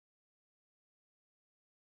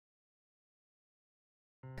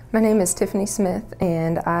My name is Tiffany Smith,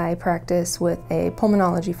 and I practice with a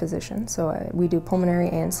pulmonology physician. So we do pulmonary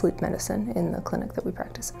and sleep medicine in the clinic that we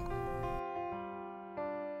practice in.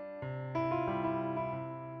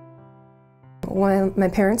 Well, my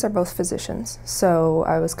parents are both physicians, so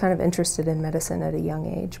I was kind of interested in medicine at a young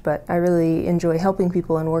age, but I really enjoy helping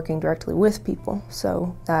people and working directly with people,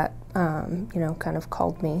 so that kind of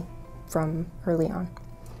called me from early on.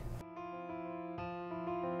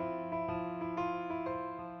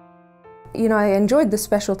 You know, I enjoyed the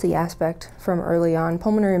specialty aspect from early on.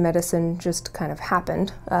 Pulmonary medicine just kind of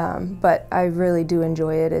happened, but I really do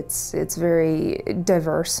enjoy it. It's very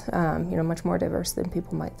diverse, much more diverse than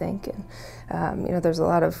people might think. And, there's a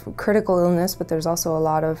lot of critical illness, but there's also a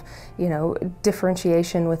lot of,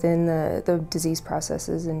 differentiation within the disease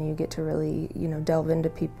processes, and you get to really, delve into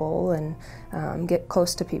people and get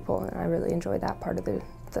close to people, and I really enjoy that part of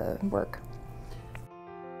the work.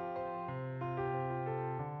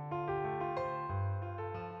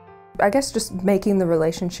 I guess just making the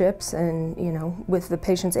relationships and, with the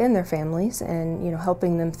patients and their families and,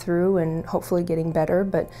 helping them through and hopefully getting better.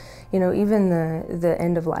 But, even the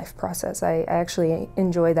end of life process, I actually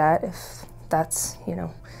enjoy that if that's,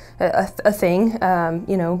 a thing,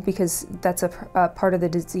 because that's a part of the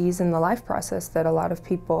disease and the life process that a lot of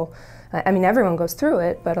people, everyone goes through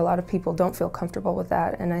it, but a lot of people don't feel comfortable with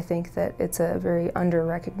that. And I think that it's a very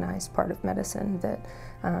under-recognized part of medicine that,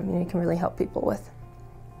 you can really help people with.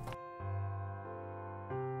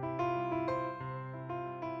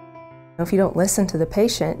 If you don't listen to the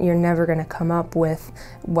patient, you're never going to come up with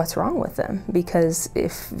what's wrong with them, because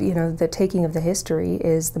if, the taking of the history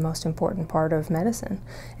is the most important part of medicine.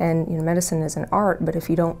 And, medicine is an art, but if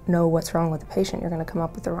you don't know what's wrong with the patient, you're going to come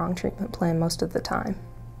up with the wrong treatment plan most of the time.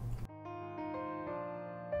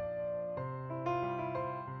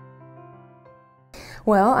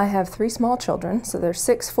 Well, I have 3 small children, so they're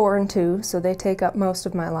 6, 4, and 2, so they take up most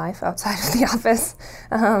of my life outside of the office.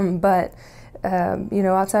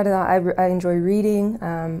 Outside of that, I enjoy reading.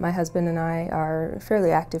 My husband and I are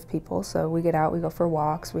fairly active people, so we get out, we go for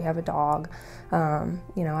walks, we have a dog.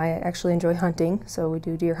 I actually enjoy hunting, so we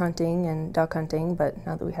do deer hunting and duck hunting, but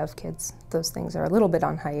now that we have kids, those things are a little bit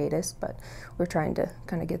on hiatus, but we're trying to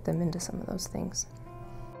kind of get them into some of those things.